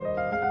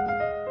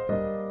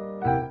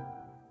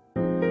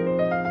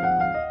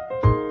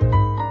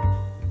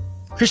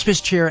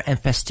Christmas cheer and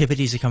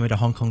festivities are coming to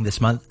Hong Kong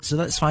this month, so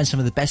let's find some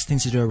of the best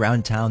things to do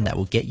around town that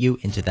will get you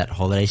into that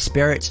holiday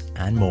spirit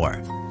and more.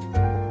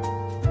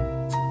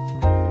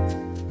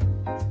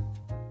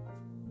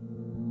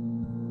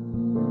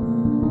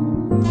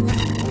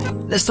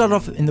 Let's start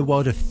off in the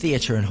world of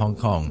theatre in Hong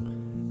Kong.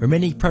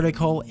 Rimini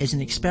Protocol is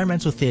an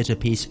experimental theatre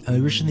piece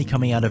originally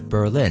coming out of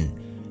Berlin.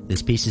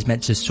 This piece is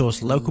meant to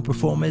source local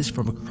performers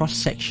from a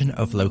cross-section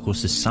of local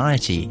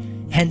society.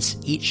 Hence,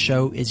 each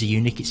show is a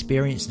unique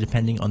experience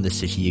depending on the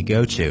city you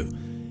go to.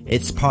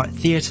 It's part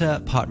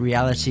theatre, part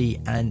reality,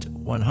 and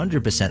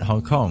 100%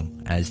 Hong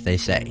Kong, as they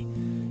say.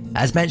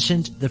 As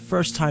mentioned, the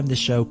first time the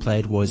show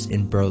played was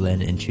in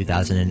Berlin in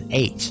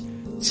 2008.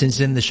 Since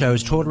then, the show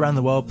has toured around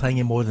the world, playing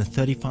in more than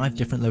 35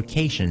 different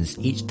locations,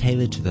 each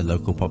tailored to the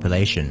local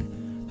population.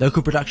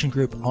 Local production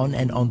group On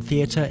and On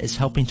Theatre is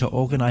helping to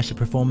organise the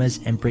performers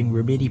and bring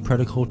Rimini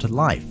Protocol to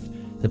life.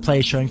 The play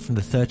is showing from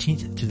the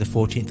 13th to the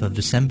 14th of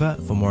December.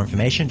 For more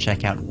information,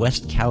 check out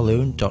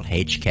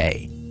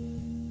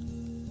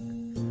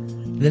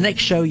westkowloon.hk. The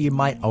next show you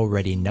might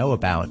already know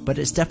about, but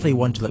it's definitely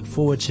one to look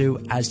forward to,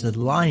 as The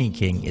Lion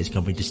King is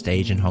coming to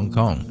stage in Hong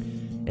Kong.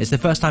 It's the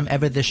first time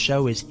ever this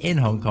show is in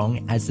Hong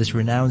Kong, as this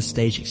renowned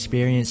stage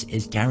experience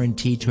is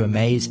guaranteed to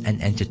amaze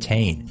and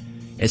entertain.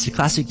 It's a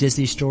classic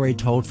Disney story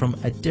told from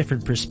a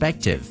different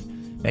perspective.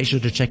 Make sure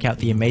to check out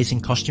the amazing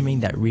costuming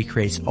that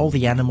recreates all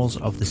the animals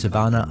of the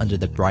savannah under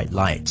the bright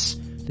lights.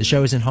 The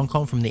show is in Hong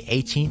Kong from the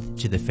 18th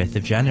to the 5th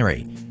of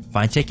January.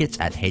 Find tickets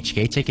at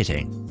HK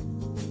Ticketing.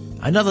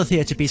 Another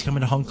theatre piece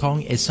coming to Hong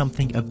Kong is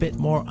something a bit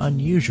more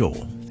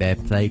unusual. Fair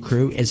Play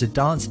Crew is a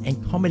dance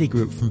and comedy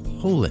group from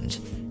Poland.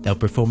 They're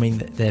performing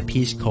their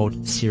piece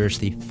called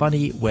Seriously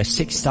Funny, where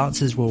 6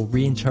 dancers will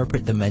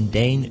reinterpret the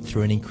mundane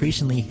through an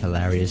increasingly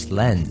hilarious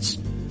lens.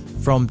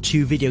 From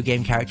 2 video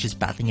game characters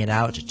battling it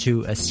out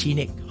to a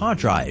scenic car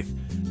drive,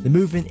 the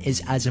movement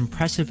is as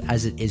impressive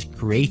as it is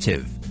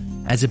creative.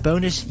 As a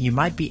bonus, you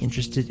might be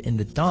interested in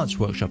the dance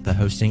workshop they're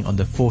hosting on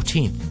the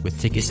 14th, with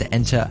tickets to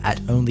enter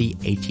at only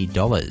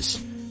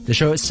 $80. The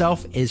show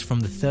itself is from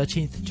the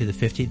 13th to the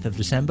 15th of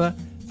December.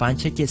 Find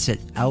tickets at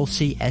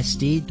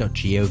lcsd.gov.hk.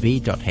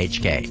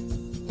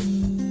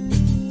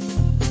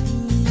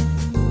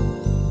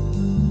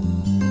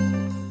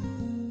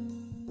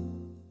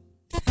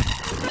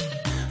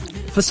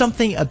 For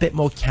something a bit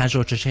more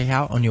casual to check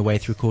out on your way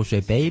through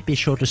Causeway Bay, be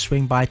sure to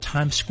swing by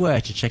Times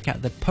Square to check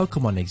out the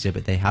Pokemon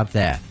exhibit they have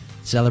there,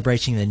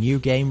 celebrating the new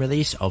game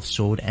release of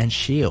Sword and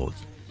Shield.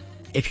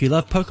 If you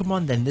love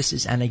Pokemon, then this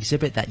is an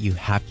exhibit that you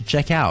have to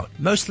check out.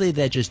 Mostly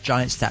they're just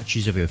giant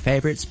statues of your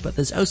favorites, but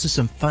there's also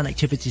some fun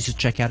activities to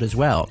check out as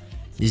well.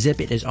 The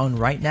exhibit is on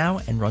right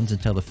now and runs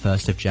until the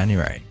 1st of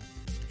January.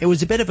 It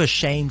was a bit of a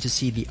shame to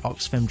see the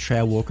Oxfam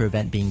Trail Walker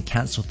event being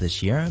cancelled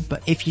this year,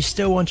 but if you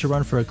still want to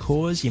run for a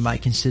cause, you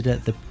might consider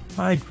the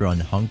Pride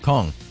Run Hong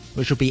Kong,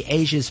 which will be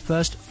Asia's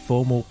first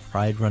formal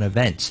Pride Run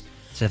event,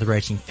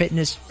 celebrating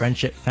fitness,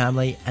 friendship,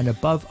 family, and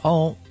above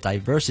all,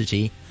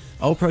 diversity.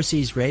 All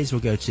proceeds raised will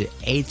go to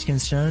AIDS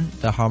Concern,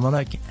 the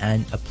Harmonic,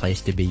 and A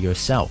Place to Be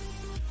Yourself.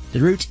 The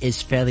route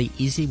is fairly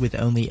easy with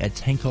only a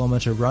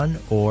 10km run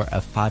or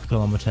a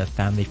 5km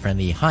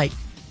family-friendly hike,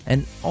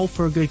 and all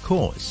for a good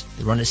cause.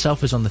 The run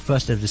itself is on the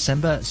 1st of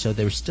December, so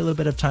there is still a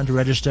bit of time to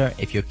register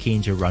if you're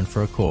keen to run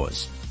for a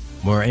cause.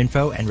 More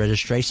info and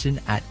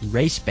registration at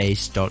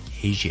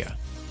racebase.asia.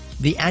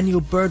 The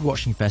annual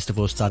birdwatching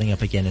festival is starting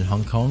up again in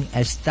Hong Kong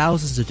as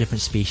thousands of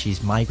different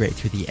species migrate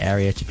through the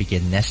area to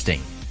begin nesting.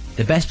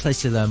 The best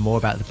place to learn more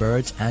about the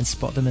birds and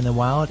spot them in the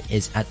wild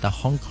is at the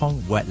Hong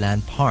Kong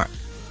Wetland Park.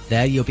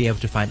 There you'll be able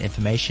to find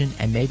information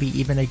and maybe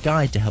even a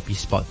guide to help you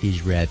spot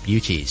these rare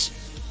beauties.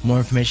 More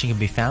information can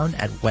be found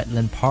at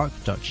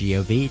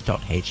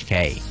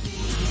wetlandpark.gov.hk.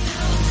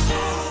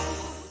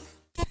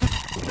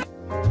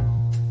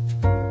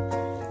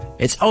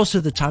 It's also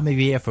the time of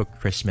year for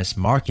Christmas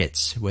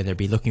markets, whether it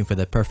be looking for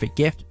the perfect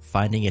gift,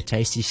 finding a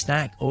tasty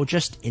snack, or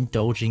just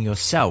indulging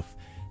yourself.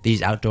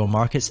 These outdoor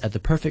markets are the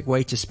perfect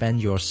way to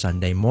spend your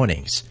Sunday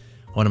mornings.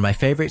 One of my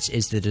favorites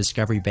is the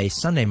Discovery Bay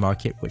Sunday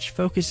Market, which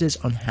focuses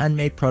on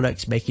handmade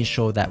products, making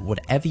sure that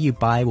whatever you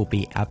buy will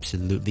be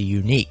absolutely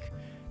unique.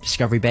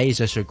 Discovery Bay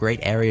is also a great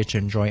area to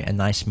enjoy a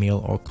nice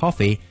meal or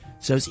coffee,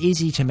 so it's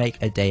easy to make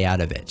a day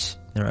out of it.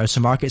 There are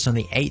also markets on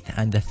the 8th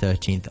and the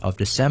 13th of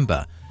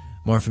December.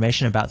 More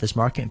information about this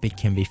market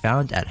can be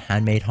found at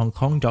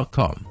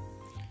handmadehongkong.com.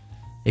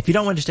 If you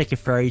don't want to take a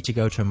ferry to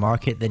go to a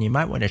market, then you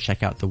might want to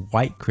check out the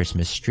White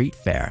Christmas Street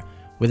Fair.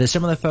 With a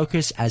similar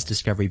focus as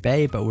Discovery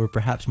Bay, but with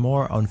perhaps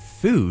more on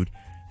food,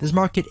 this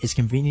market is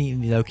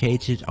conveniently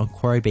located on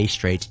Quarry Bay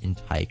Strait in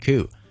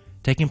Taikoo.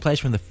 Taking place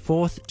from the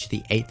 4th to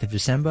the 8th of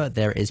December,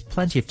 there is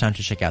plenty of time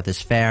to check out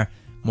this fair.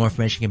 More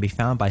information can be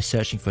found by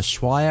searching for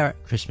Swire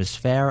Christmas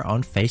Fair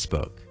on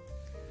Facebook.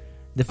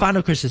 The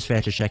final Christmas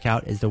fair to check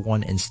out is the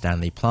one in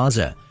Stanley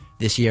Plaza.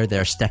 This year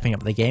they're stepping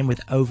up the game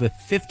with over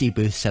 50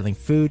 booths selling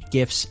food,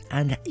 gifts,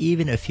 and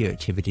even a few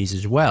activities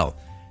as well.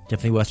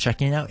 Definitely worth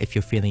checking out if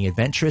you're feeling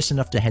adventurous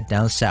enough to head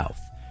down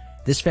south.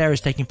 This fair is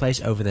taking place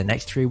over the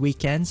next 3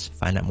 weekends.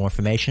 Find out more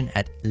information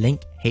at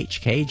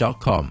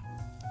linkhk.com.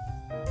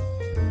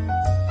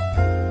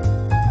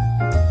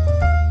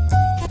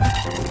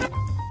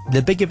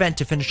 The big event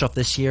to finish off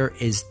this year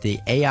is the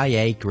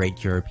AIA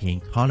Great European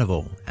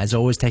Carnival, as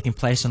always taking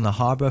place on the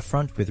harbour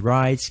front with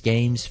rides,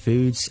 games,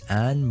 foods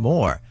and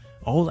more,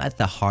 all at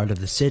the heart of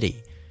the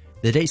city.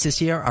 The dates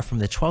this year are from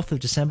the 12th of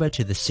December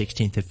to the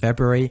 16th of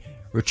February.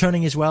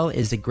 Returning as well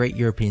is the Great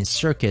European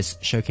Circus,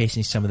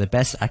 showcasing some of the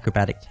best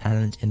acrobatic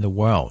talent in the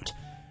world.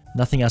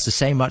 Nothing else to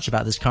say much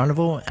about this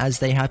carnival, as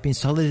they have been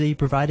solidly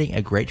providing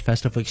a great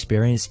festival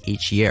experience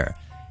each year,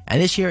 and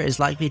this year is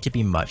likely to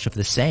be much of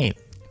the same.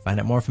 Find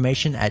out more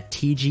information at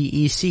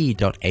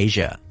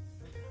tgec.asia.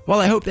 Well,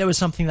 I hope there was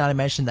something that I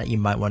mentioned that you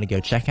might want to go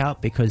check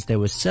out, because there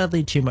was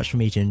certainly too much for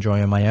me to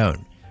enjoy on my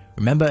own.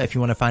 Remember, if you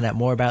want to find out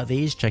more about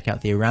these, check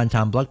out the Around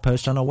Town blog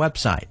post on our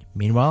website.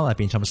 Meanwhile, I've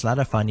been Thomas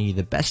Ladder, finding you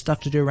the best stuff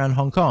to do around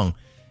Hong Kong,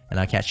 and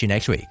I'll catch you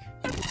next week.